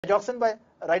Digoxin by,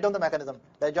 write down the mechanism.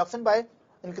 Digoxin by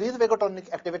increased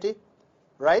vagotonic activity,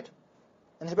 right,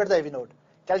 inhibit the AV node.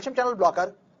 Calcium channel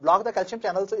blocker, block the calcium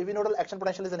channel, so AV nodal action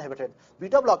potential is inhibited.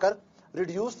 Beta blocker,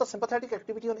 reduce the sympathetic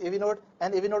activity on AV node,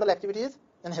 and AV nodal activity is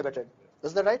inhibited.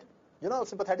 Is that right? You know,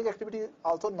 sympathetic activity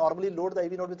also normally load the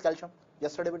AV node with calcium.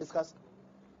 Yesterday we discussed.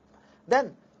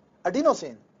 Then,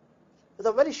 adenosine is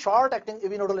a very short-acting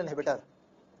AV nodal inhibitor.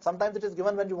 Sometimes it is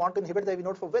given when you want to inhibit the AV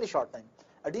node for a very short time.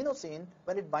 Adenosine,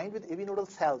 when it binds with AV nodal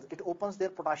cells, it opens their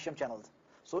potassium channels.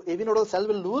 So AV nodal cell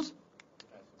will lose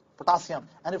potassium.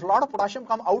 And if a lot of potassium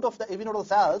come out of the AV nodal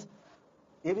cells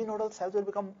will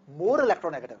become more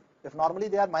electronegative. If normally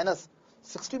they are minus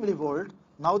 60 millivolt,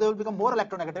 now they will become more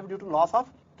electronegative due to loss of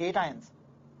cations.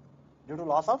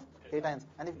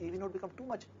 And if AV node become too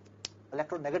much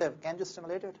electronegative, can you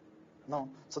stimulate it? No.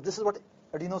 So this is what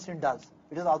adenosine does.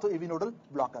 It is also AV nodal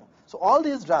blocker. So all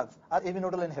these drugs are AV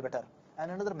nodal inhibitor. And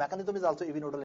another mechanism is also AV nodal